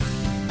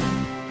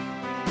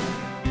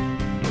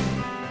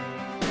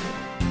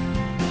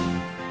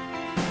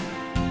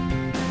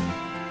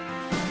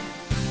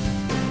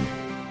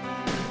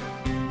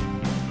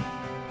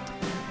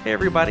Hey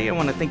everybody, I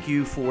want to thank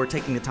you for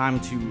taking the time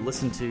to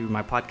listen to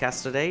my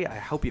podcast today. I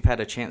hope you've had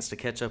a chance to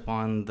catch up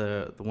on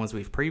the ones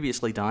we've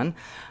previously done.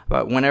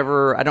 But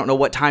whenever, I don't know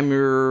what time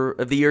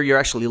of the year you're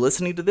actually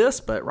listening to this,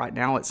 but right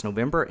now it's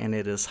November and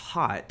it is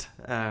hot.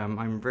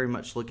 I'm very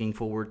much looking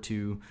forward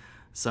to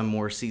some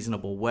more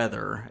seasonable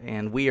weather.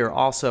 And we are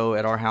also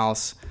at our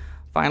house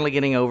finally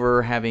getting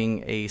over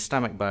having a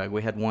stomach bug.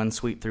 We had one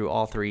sweep through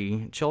all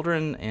three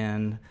children,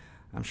 and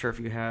I'm sure if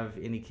you have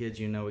any kids,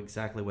 you know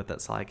exactly what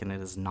that's like, and it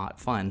is not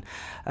fun.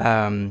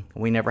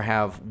 We never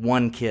have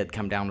one kid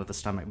come down with a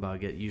stomach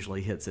bug. It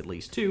usually hits at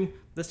least two.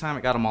 This time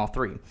it got them all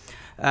three.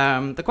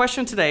 The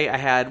question today I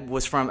had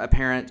was from a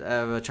parent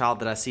of a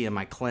child that I see in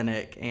my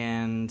clinic,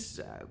 and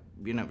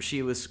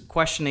she was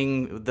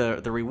questioning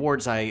the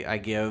rewards I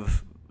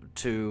give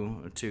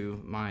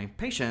to my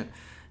patient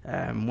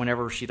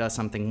whenever she does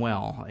something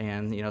well.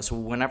 And, so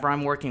whenever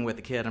I'm working with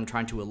a kid, I'm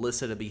trying to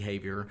elicit a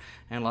behavior.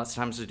 And lots of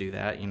times to do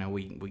that,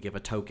 we give a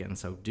token.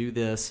 So do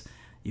this,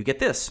 you get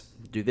this.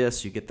 Do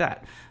this, you get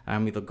that.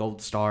 Either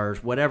gold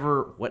stars,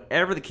 whatever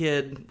the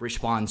kid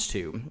responds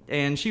to.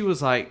 And she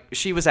was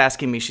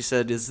asking me, she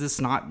said, is this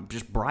not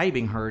just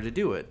bribing her to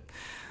do it?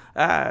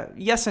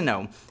 Yes and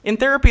no. In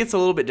therapy, it's a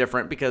little bit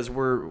different because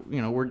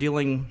we're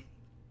dealing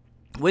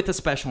with a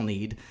special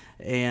need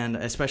and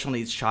a special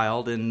needs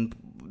child, and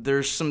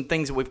there's some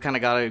things that we've kind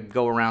of got to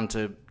go around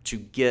to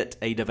get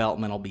a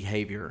developmental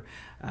behavior.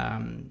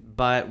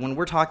 But when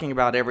we're talking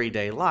about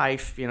everyday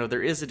life,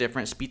 there is a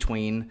difference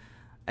between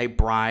a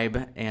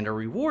bribe and a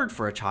reward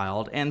for a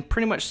child, and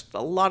pretty much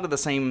a lot of the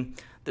same,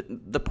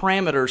 the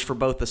parameters for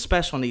both the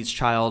special needs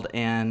child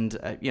and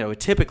a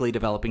typically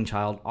developing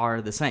child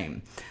are the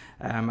same.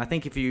 I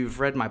think if you've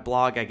read my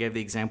blog, I gave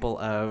the example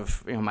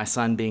of my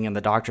son being in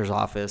the doctor's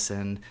office,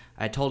 and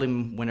I told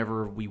him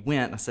whenever we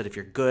went, I said, if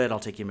you're good, I'll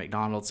take you to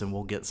McDonald's and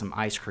we'll get some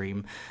ice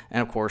cream.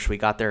 And of course, we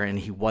got there and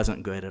he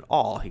wasn't good at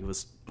all. He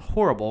was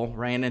horrible,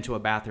 ran into a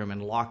bathroom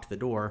and locked the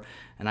door,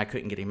 and I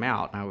couldn't get him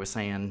out. And I was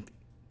saying,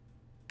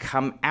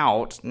 come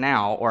out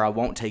now or I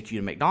won't take you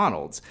to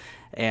McDonald's.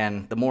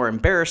 And the more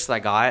embarrassed I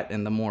got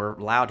and the more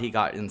loud he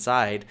got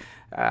inside,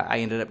 I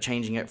ended up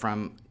changing it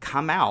from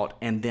come out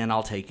and then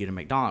I'll take you to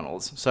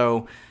McDonald's.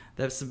 So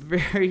that's a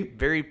very,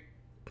 very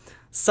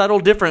subtle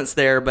difference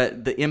there,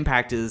 but the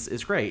impact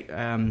is great.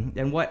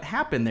 And what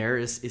happened there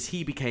is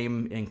he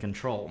became in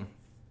control.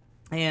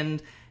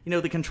 And,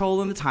 the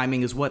control and the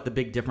timing is what the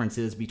big difference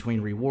is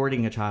between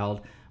rewarding a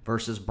child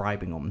versus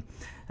bribing them.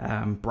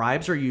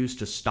 Bribes are used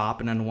to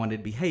stop an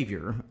unwanted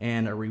behavior,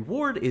 and a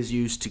reward is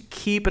used to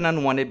keep an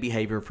unwanted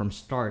behavior from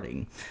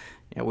starting.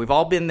 We've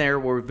all been there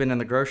where we've been in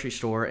the grocery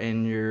store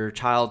and your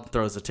child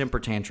throws a temper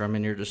tantrum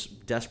and you're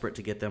just desperate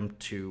to get them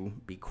to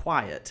be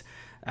quiet.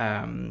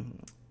 A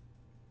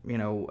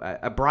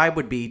bribe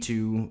would be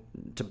to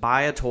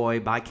buy a toy,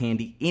 buy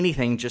candy,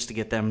 anything just to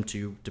get them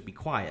to be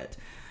quiet.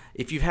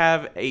 If you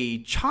have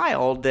a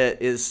child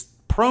that is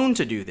prone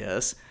to do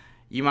this,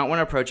 you might want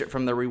to approach it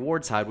from the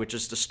reward side, which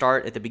is to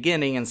start at the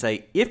beginning and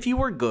say, if you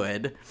were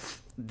good,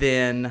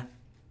 then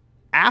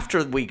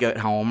after we get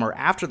home or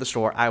after the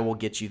store, I will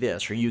get you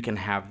this, or you can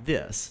have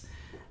this.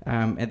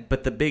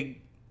 But the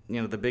big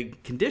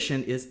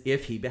condition is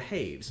if he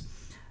behaves.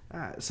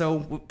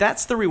 So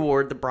that's the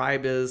reward. The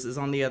bribe is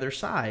on the other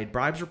side.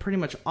 Bribes are pretty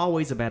much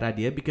always a bad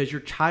idea because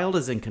your child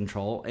is in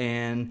control,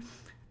 and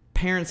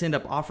parents end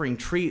up offering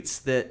treats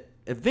that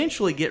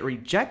eventually get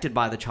rejected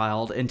by the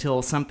child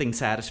until something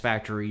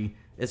satisfactory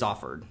is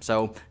offered.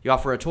 So you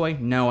offer a toy?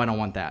 No, I don't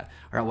want that.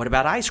 All right, what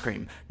about ice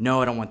cream?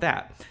 No, I don't want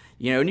that.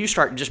 And you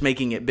start just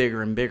making it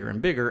bigger and bigger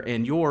and bigger,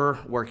 and you're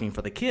working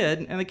for the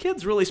kid, and the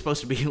kid's really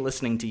supposed to be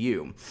listening to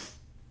you.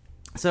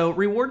 So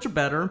rewards are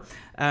better.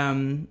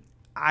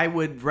 I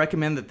would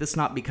recommend that this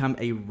not become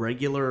a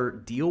regular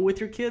deal with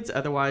your kids.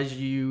 Otherwise,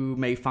 you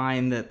may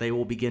find that they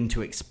will begin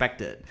to expect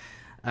it.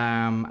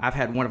 I've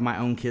had one of my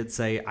own kids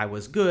say, I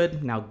was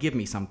good, now give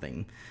me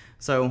something.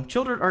 So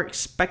children are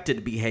expected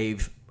to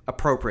behave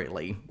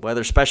appropriately,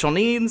 whether special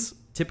needs,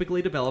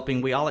 typically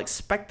developing, we all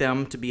expect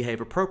them to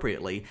behave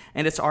appropriately,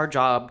 and it's our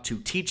job to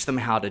teach them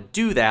how to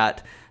do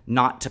that,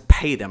 not to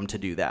pay them to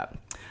do that.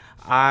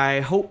 I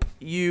hope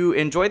you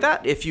enjoyed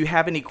that. If you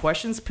have any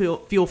questions,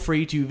 feel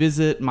free to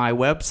visit my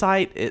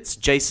website. It's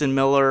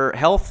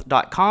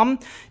jasonmillerhealth.com.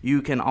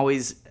 You can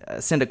always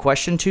send a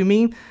question to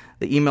me.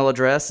 The email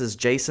address is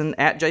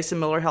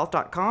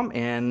jason@jasonmillerhealth.com,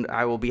 and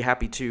I will be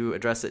happy to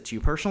address it to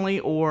you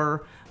personally,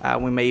 or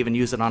we may even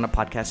use it on a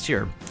podcast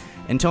here.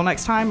 Until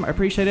next time, I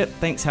appreciate it.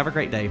 Thanks. Have a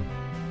great day.